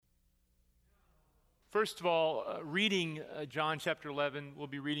First of all, reading John chapter 11, we'll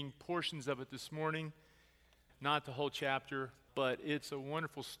be reading portions of it this morning, not the whole chapter, but it's a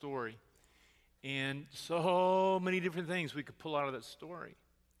wonderful story. And so many different things we could pull out of that story.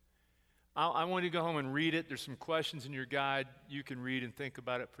 I want you to go home and read it. There's some questions in your guide you can read and think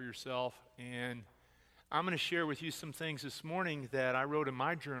about it for yourself. And I'm going to share with you some things this morning that I wrote in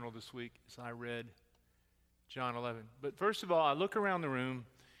my journal this week as I read John 11. But first of all, I look around the room,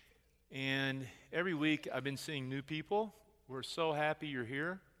 and every week I've been seeing new people. We're so happy you're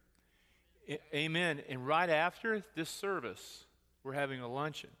here. Amen. And right after this service, we're having a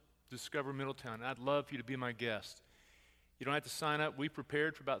luncheon, Discover Middletown. And I'd love for you to be my guest. You don't have to sign up. We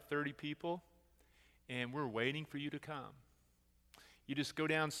prepared for about 30 people, and we're waiting for you to come. You just go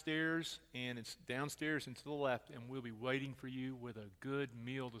downstairs, and it's downstairs and to the left, and we'll be waiting for you with a good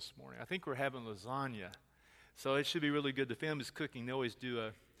meal this morning. I think we're having lasagna, so it should be really good. The family's cooking. They always do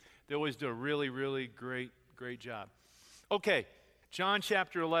a really, really great job. Okay, John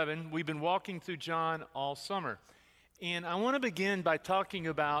chapter 11. We've been walking through John all summer, and I want to begin by talking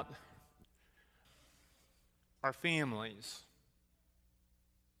about our families.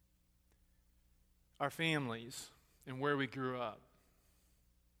 Our families and where we grew up.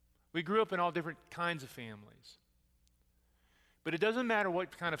 We grew up in all different kinds of families. But it doesn't matter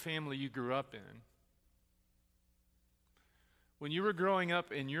what kind of family you grew up in. When you were growing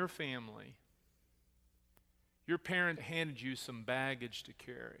up in your family, your parent handed you some baggage to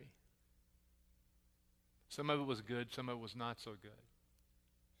carry. Some of it was good, some of it was not so good.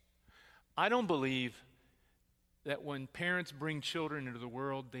 I don't believe that when parents bring children into the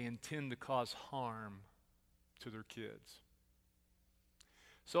world, they intend to cause harm to their kids.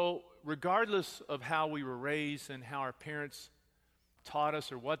 So regardless of how we were raised and how our parents taught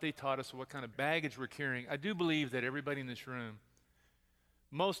us or what they taught us or what kind of baggage we're carrying, I do believe that everybody in this room,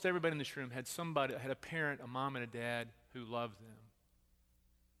 most everybody in this room had a parent, a mom and a dad who loved them,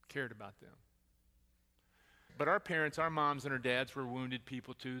 cared about them. But our parents, our moms and our dads were wounded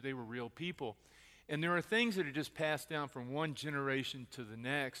people too. They were real people. And there are things that are just passed down from one generation to the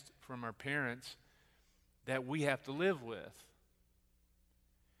next from our parents that we have to live with.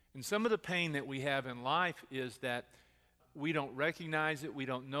 And some of the pain that we have in life is that we don't recognize it, we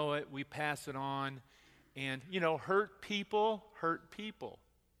don't know it, we pass it on. And, hurt people hurt people.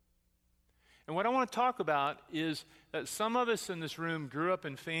 And what I want to talk about is that some of us in this room grew up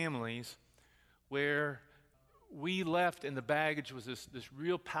in families where we left and the baggage was this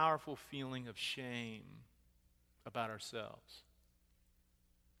real powerful feeling of shame about ourselves,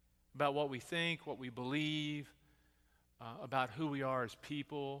 about what we think, what we believe, about who we are as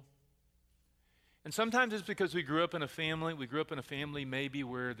people. And sometimes it's because we grew up in a family maybe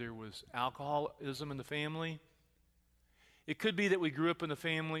where there was alcoholism in the family. It could be that we grew up in a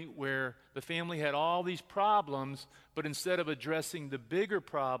family where the family had all these problems, but instead of addressing the bigger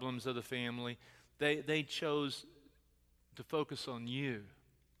problems of the family, they chose to focus on you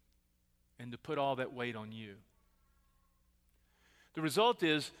and to put all that weight on you. The result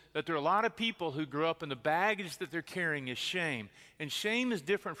is that there are a lot of people who grow up and the baggage that they're carrying is shame. And shame is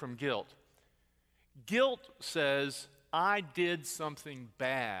different from guilt. Guilt says, I did something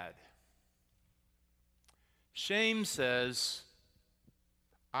bad. Shame says,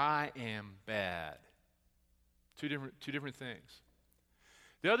 I am bad. Two different things.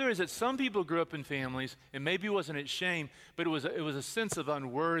 The other is that some people grew up in families, and maybe it wasn't shame, but it was a sense of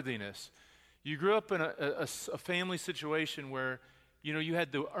unworthiness. You grew up in a family situation where, you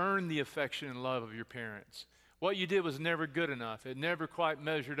had to earn the affection and love of your parents. What you did was never good enough. It never quite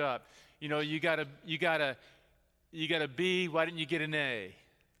measured up. You got a B, why didn't you get an A?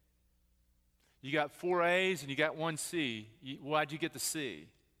 You got 4 A's and you got 1 C. Why'd you get the C?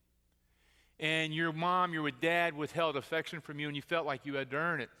 And your mom, your dad withheld affection from you and you felt like you had to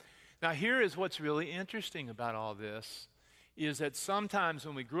earn it. Now here is what's really interesting about all this, is that sometimes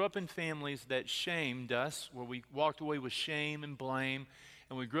when we grew up in families that shamed us, where we walked away with shame and blame,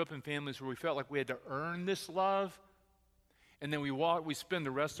 and we grew up in families where we felt like we had to earn this love, and then we spend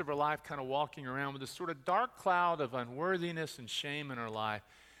the rest of our life kind of walking around with this sort of dark cloud of unworthiness and shame in our life.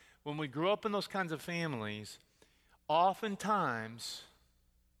 When we grew up in those kinds of families, oftentimes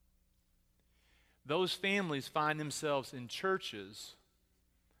those families find themselves in churches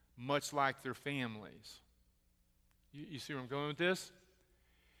much like their families. You see where I'm going with this?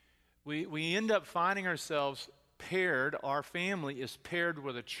 We end up finding ourselves paired, our family is paired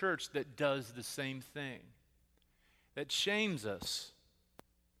with a church that does the same thing, that shames us.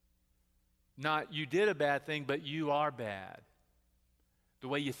 Not you did a bad thing, but you are bad. The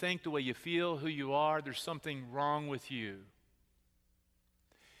way you think, the way you feel, who you are, there's something wrong with you.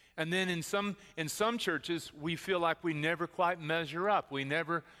 And then in some churches, we feel like we never quite measure up. We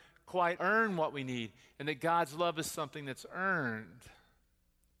never quite earn what we need, and that God's love is something that's earned.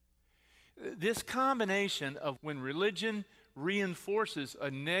 This combination of when religion reinforces a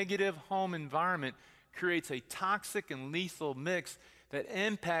negative home environment creates a toxic and lethal mix that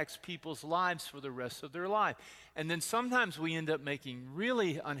impacts people's lives for the rest of their life. And then sometimes we end up making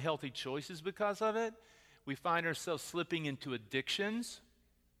really unhealthy choices because of it. We find ourselves slipping into addictions.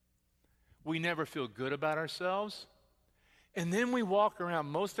 We never feel good about ourselves. And then we walk around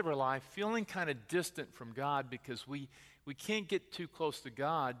most of our life feeling kind of distant from God because we can't get too close to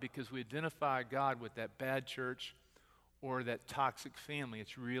God because we identify God with that bad church or that toxic family.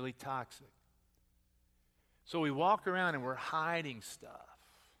 It's really toxic. So we walk around and we're hiding stuff.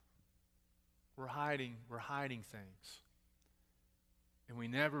 We're hiding things. And we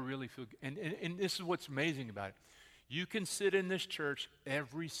never really feel good. And this is what's amazing about it. You can sit in this church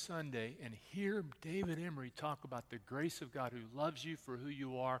every Sunday and hear David Emery talk about the grace of God who loves you for who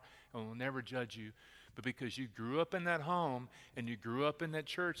you are and will never judge you. But because you grew up in that home and you grew up in that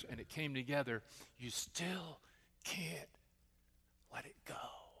church and it came together, you still can't let it go.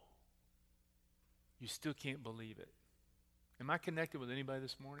 You still can't believe it. Am I connected with anybody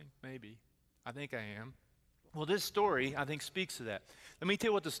this morning? Maybe. I think I am. Well, this story, I think, speaks to that. Let me tell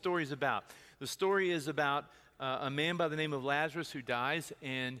you what the story is about. The story is about a man by the name of Lazarus who dies,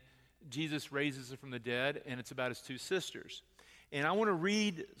 and Jesus raises him from the dead, and it's about his two sisters. And I want to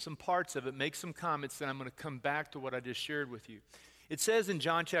read some parts of it, make some comments, then I'm going to come back to what I just shared with you. It says in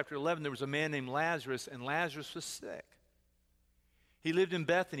John chapter 11, there was a man named Lazarus, and Lazarus was sick. He lived in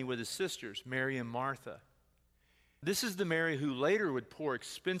Bethany with his sisters, Mary and Martha. This is the Mary who later would pour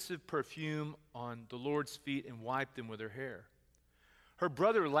expensive perfume on the Lord's feet and wipe them with her hair. Her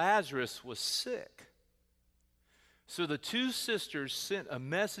brother Lazarus was sick. So the two sisters sent a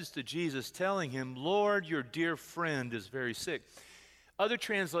message to Jesus telling him, "Lord, your dear friend is very sick." Other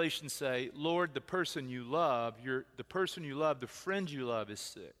translations say, "Lord, the person you love, the friend you love is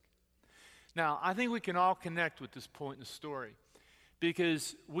sick." Now, I think we can all connect with this point in the story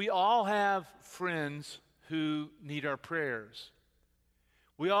because we all have friends who need our prayers.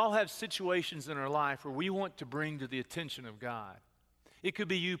 We all have situations in our life where we want to bring to the attention of God. It could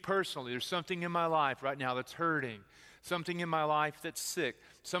be you personally. There's something in my life right now that's hurting, something in my life that's sick,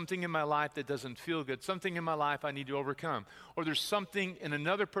 something in my life that doesn't feel good, something in my life I need to overcome. Or there's something in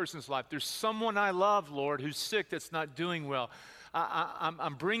another person's life. There's someone I love, Lord, who's sick that's not doing well.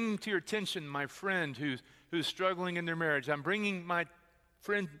 I'm bringing to your attention my friend who's struggling in their marriage. I'm bringing my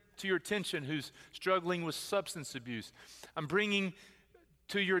friend to your attention who's struggling with substance abuse. I'm bringing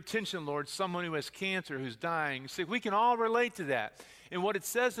to your attention, Lord, someone who has cancer, who's dying. See, we can all relate to that. And what it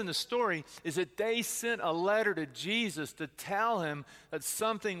says in the story is that they sent a letter to Jesus to tell him that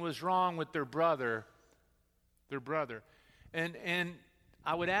something was wrong with their brother. And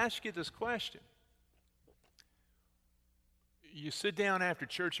I would ask you this question. You sit down after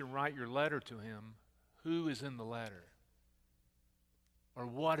church and write your letter to him. Who is in the letter? Or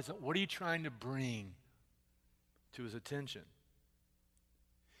what are you trying to bring to his attention?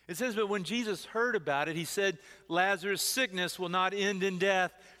 It says, but when Jesus heard about it, he said, Lazarus' sickness will not end in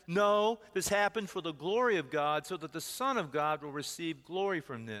death. No, this happened for the glory of God, so that the Son of God will receive glory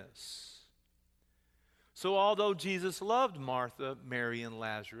from this. So although Jesus loved Martha, Mary, and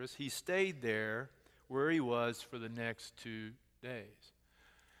Lazarus, he stayed there where he was for the next 2 days.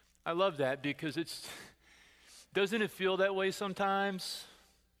 I love that because doesn't it feel that way sometimes?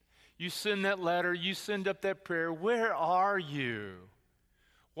 You send that letter, you send up that prayer. Where are you?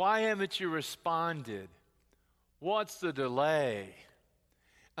 Why haven't you responded? What's the delay?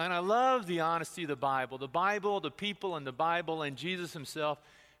 And I love the honesty of the Bible. The Bible, the people in the Bible, and Jesus himself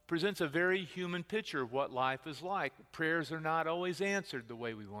presents a very human picture of what life is like. Prayers are not always answered the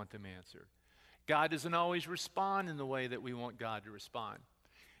way we want them answered. God doesn't always respond in the way that we want God to respond.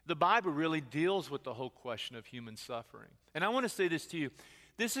 The Bible really deals with the whole question of human suffering. And I want to say this to you.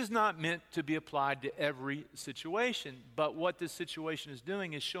 This is not meant to be applied to every situation, but what this situation is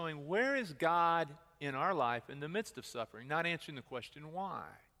doing is showing where is God in our life in the midst of suffering, not answering the question why.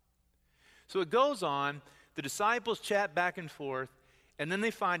 So it goes on, the disciples chat back and forth, and then they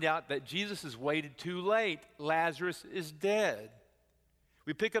find out that Jesus has waited too late. Lazarus is dead.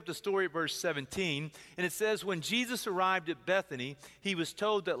 We pick up the story at verse 17, and it says, when Jesus arrived at Bethany, he was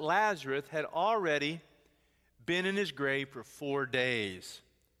told that Lazarus had already been in his grave for 4 days.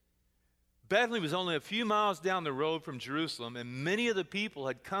 Bethany was only a few miles down the road from Jerusalem, and many of the people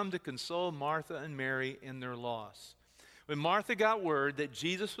had come to console Martha and Mary in their loss. When Martha got word that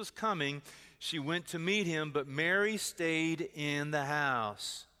Jesus was coming, she went to meet him, but Mary stayed in the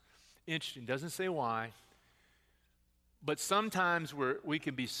house. Interesting. Doesn't say why. But sometimes we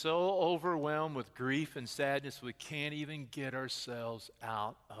can be so overwhelmed with grief and sadness we can't even get ourselves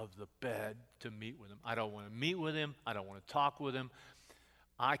out of the bed to meet with him. I don't want to meet with him. I don't want to talk with him.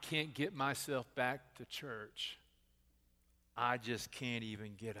 I can't get myself back to church. I just can't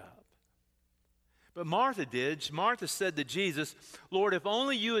even get up. But Martha did. Martha said to Jesus, Lord, if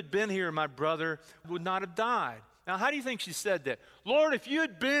only you had been here, my brother would not have died. Now, how do you think she said that? Lord, if you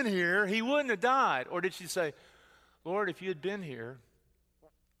had been here, he wouldn't have died. Or did she say, Lord, if you had been here,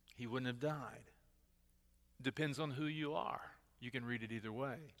 he wouldn't have died? Depends on who you are. You can read it either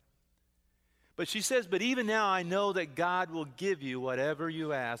way. But she says, but even now I know that God will give you whatever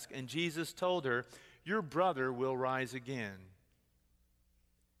you ask. And Jesus told her, your brother will rise again.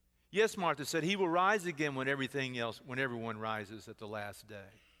 Yes, Martha said, he will rise again when everyone rises at the last day.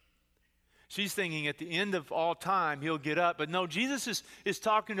 She's thinking at the end of all time, he'll get up. But no, Jesus is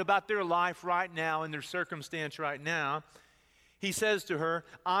talking about their life right now and their circumstance right now. He says to her,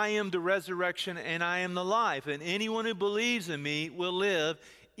 I am the resurrection and I am the life. And anyone who believes in me will live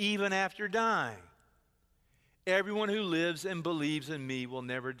even after dying. Everyone who lives and believes in me will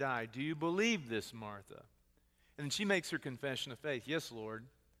never die. Do you believe this, Martha? And she makes her confession of faith. Yes, Lord.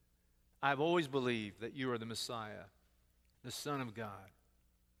 I've always believed that you are the Messiah, the Son of God,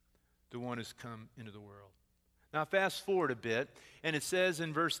 the one who's come into the world. Now fast forward a bit, and it says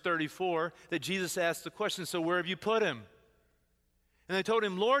in verse 34 that Jesus asked the question, so where have you put him? And they told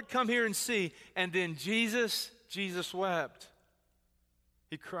him, Lord, come here and see. And then Jesus wept.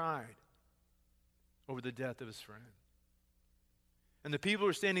 He cried over the death of his friend. And the people who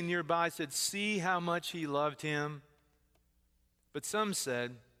were standing nearby said, see how much he loved him. But some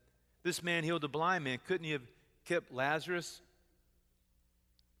said, this man healed a blind man. Couldn't he have kept Lazarus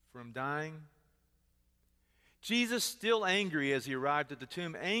from dying? Jesus, still angry as he arrived at the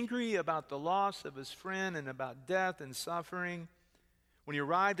tomb, angry about the loss of his friend and about death and suffering. When he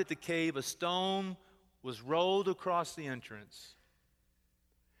arrived at the cave, a stone was rolled across the entrance.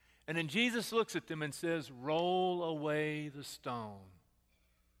 And then Jesus looks at them and says, roll away the stone.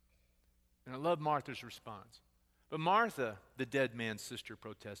 And I love Martha's response. But Martha, the dead man's sister,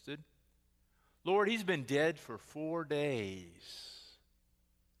 protested, Lord, he's been dead for 4 days.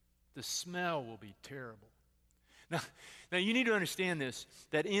 The smell will be terrible. Now you need to understand this,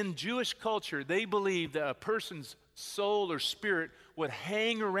 that in Jewish culture, they believed that a person's soul or spirit would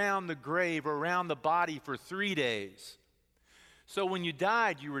hang around the grave or around the body for 3 days. So when you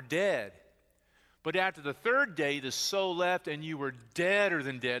died, you were dead. But after the 3rd day, the soul left and you were deader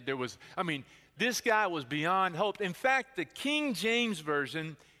than dead. This guy was beyond hope. In fact, the King James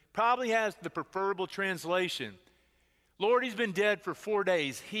Version probably has the preferable translation. Lord, he's been dead for 4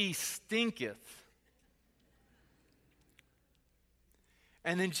 days. He stinketh.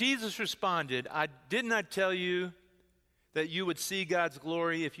 And then Jesus responded, didn't I tell you that you would see God's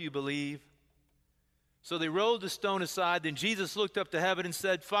glory if you believe? So they rolled the stone aside. Then Jesus looked up to heaven and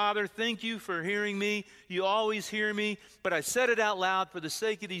said, Father, thank you for hearing me. You always hear me. But I said it out loud for the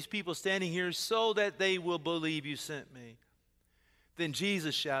sake of these people standing here so that they will believe you sent me. Then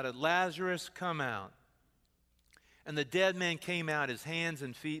Jesus shouted, Lazarus, come out. And the dead man came out, his hands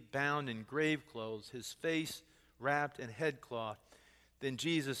and feet bound in grave clothes, his face wrapped in headcloth. Then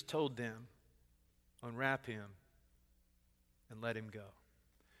Jesus told them, unwrap him and let him go.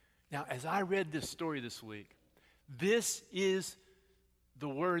 Now, as I read this story this week, this is the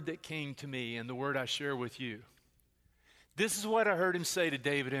word that came to me and the word I share with you. This is what I heard him say to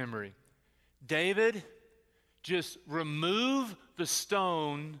David Emery. David, just remove the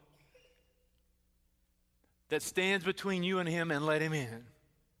stone that stands between you and him and let him in.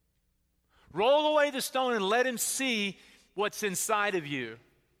 Roll away the stone and let him see what's inside of you.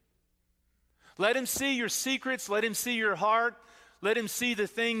 Let him see your secrets. Let him see your heart. Let him see the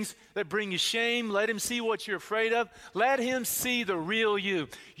things that bring you shame. Let him see what you're afraid of. Let him see the real you.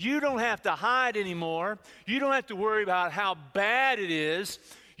 You don't have to hide anymore. You don't have to worry about how bad it is.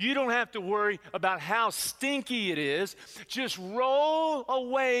 You don't have to worry about how stinky it is. Just roll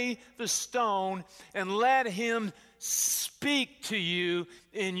away the stone and let him speak to you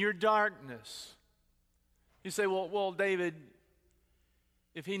in your darkness. You say, well, David,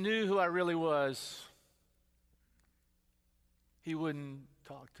 if he knew who I really was, he wouldn't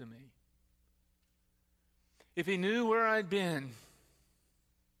talk to me. If he knew where I'd been,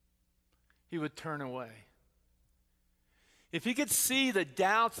 he would turn away. If he could see the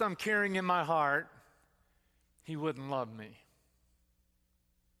doubts I'm carrying in my heart, he wouldn't love me.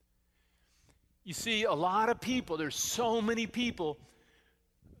 You see, a lot of people, there's so many people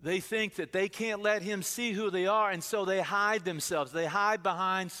They think that they can't let him see who they are, and so they hide themselves. They hide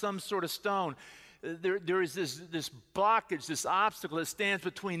behind some sort of stone. There is this blockage, this obstacle that stands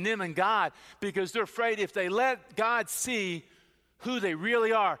between them and God because they're afraid if they let God see who they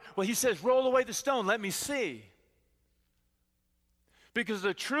really are. Well, he says, roll away the stone, let me see. Because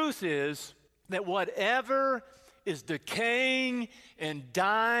the truth is that whatever is decaying and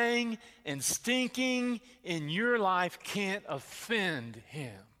dying and stinking in your life can't offend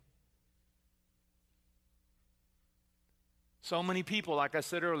him. So many people, like I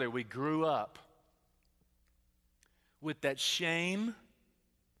said earlier, we grew up with that shame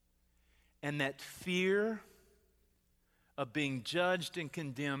and that fear of being judged and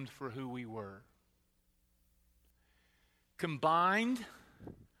condemned for who we were. Combined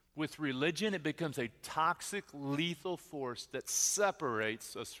with religion, it becomes a toxic, lethal force that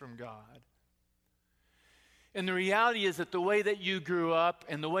separates us from God. And the reality is that the way that you grew up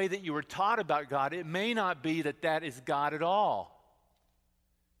and the way that you were taught about God, it may not be that that is God at all.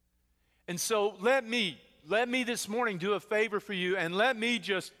 And so let me this morning do a favor for you, and let me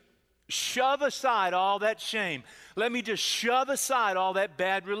just shove aside all that shame. Let me just shove aside all that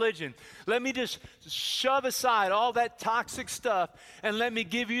bad religion. Let me just shove aside all that toxic stuff, and let me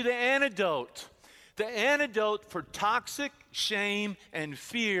give you the antidote. The antidote for toxic shame and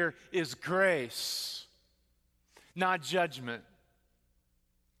fear is grace, not judgment.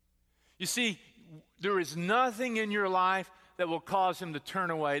 You see, there is nothing in your life that will cause him to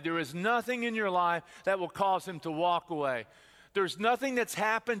turn away. There is nothing in your life that will cause him to walk away. There's nothing that's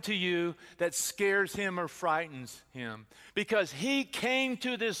happened to you that scares him or frightens him, because he came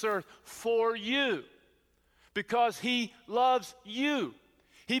to this earth for you, because he loves you.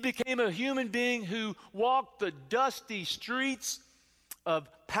 He became a human being who walked the dusty streets of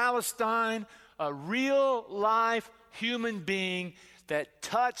Palestine, a real life human being that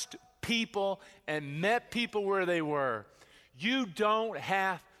touched people and met people where they were. You don't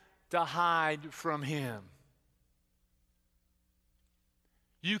have to hide from him.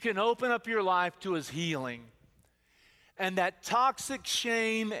 You can open up your life to his healing. And that toxic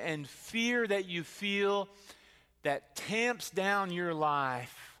shame and fear that you feel that tamps down your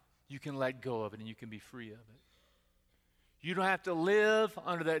life, you can let go of it and you can be free of it. You don't have to live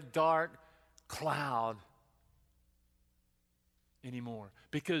under that dark cloud anymore.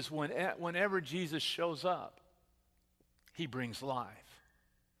 Because whenever Jesus shows up, he brings life.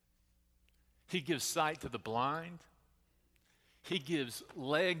 He gives sight to the blind. He gives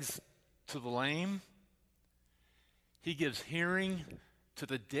legs to the lame. He gives hearing to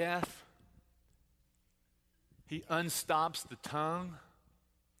the deaf. He unstops the tongue.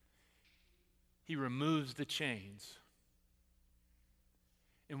 He removes the chains.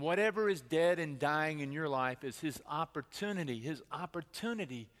 And whatever is dead and dying in your life is his opportunity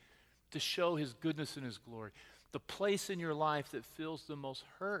to show his goodness and his glory. The place in your life that feels the most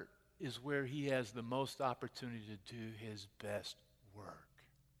hurt is where he has the most opportunity to do his best work.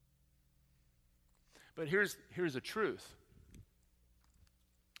 But here's the truth.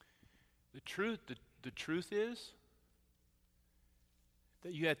 The truth is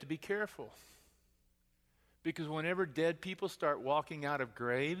that you have to be careful. Because whenever dead people start walking out of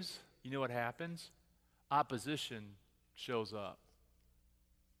graves, you know what happens? Opposition shows up.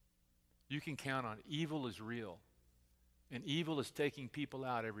 You can count on it. Evil is real. And evil is taking people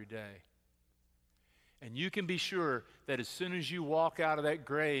out every day. And you can be sure that as soon as you walk out of that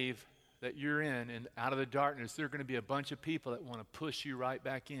grave that you're in and out of the darkness, there are going to be a bunch of people that want to push you right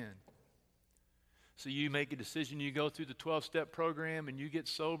back in. So you make a decision, you go through the 12-step program and you get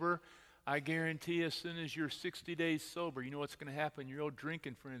sober. I guarantee you, as soon as you're 60 days sober, you know what's going to happen? Your old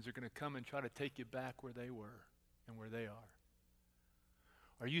drinking friends are going to come and try to take you back where they were and where they are.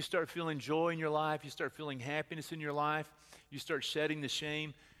 Or you start feeling joy in your life, you start feeling happiness in your life, you start shedding the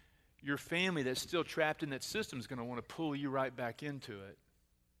shame, your family that's still trapped in that system is going to want to pull you right back into it.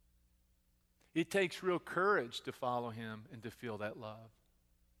 It takes real courage to follow him and to feel that love.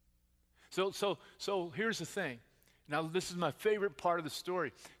 So here's the thing. Now, this is my favorite part of the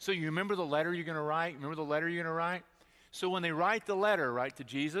story. So you remember the letter you're going to write? Remember the letter you're going to write? So when they write the letter, right, to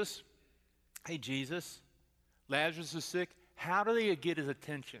Jesus, hey, Jesus, Lazarus is sick. How do they get his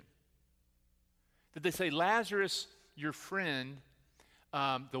attention? Did they say, Lazarus, your friend,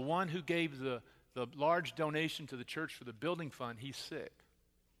 the one who gave the large donation to the church for the building fund, he's sick?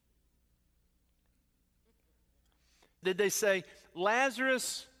 Did they say,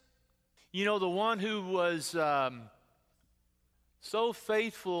 Lazarus, you know, the one who was so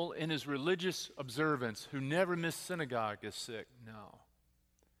faithful in his religious observance, who never missed synagogue, is sick? No.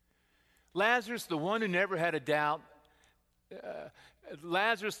 Lazarus, the one who never had a doubt,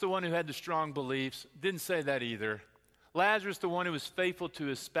 Lazarus, the one who had the strong beliefs, didn't say that either. Lazarus, the one who was faithful to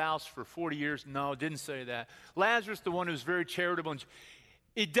his spouse for 40 years, no, didn't say that. Lazarus, the one who was very charitable,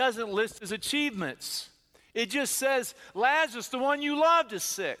 it doesn't list his achievements. It just says, Lazarus, the one you loved, is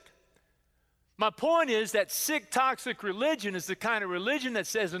sick. My point is that sick, toxic religion is the kind of religion that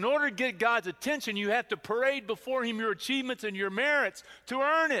says in order to get God's attention, you have to parade before him your achievements and your merits to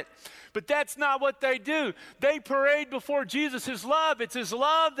earn it. But that's not what they do. They parade before Jesus his love. It's his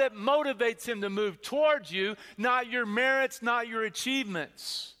love that motivates him to move towards you, not your merits, not your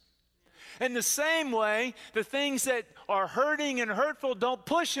achievements. In the same way, the things that are hurting and hurtful don't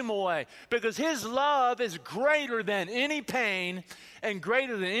push him away because his love is greater than any pain and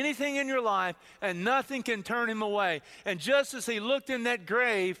greater than anything in your life, and nothing can turn him away. And just as he looked in that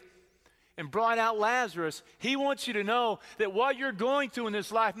grave and brought out Lazarus, he wants you to know that what you're going through in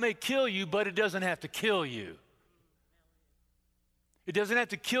this life may kill you, but it doesn't have to kill you. It doesn't have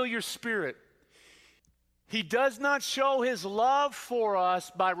to kill your spirit. He does not show his love for us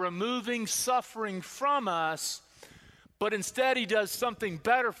by removing suffering from us, but instead he does something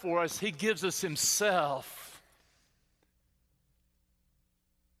better for us. He gives us himself.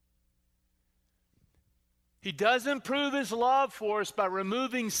 He doesn't prove his love for us by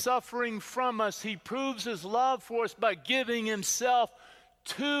removing suffering from us. He proves his love for us by giving himself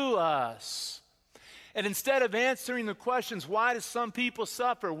to us. And instead of answering the questions, why do some people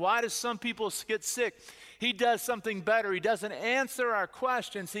suffer? Why do some people get sick? He does something better. He doesn't answer our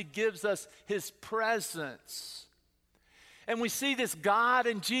questions. He gives us his presence. And we see this God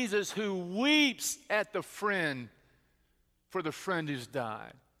in Jesus who weeps at the friend for the friend who's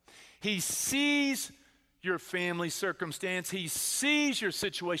died. He sees your family circumstance. He sees your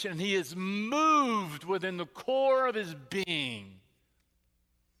situation, and he is moved within the core of his being.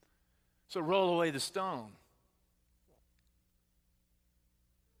 So roll away the stone.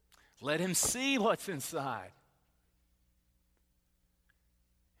 Let him see what's inside.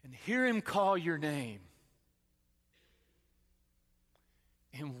 And hear him call your name.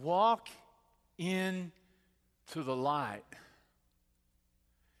 And walk into the light.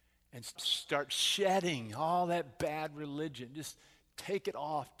 And start shedding all that bad religion. Just take it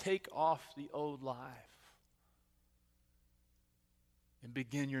off. Take off the old life. And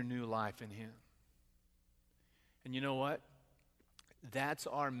begin your new life in him. And you know what? That's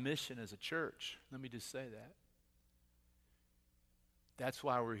our mission as a church. Let me just say that. That's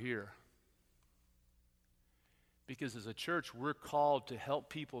why we're here. Because as a church, we're called to help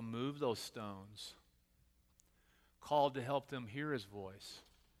people move those stones. Called to help them hear his voice.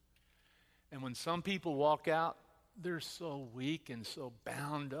 And when some people walk out, they're so weak and so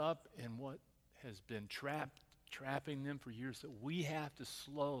bound up in what has been trapping them for years that we have to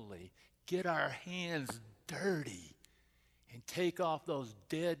slowly get our hands dirty and take off those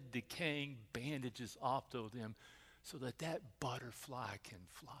dead, decaying bandages off of them so that that butterfly can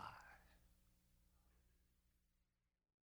fly.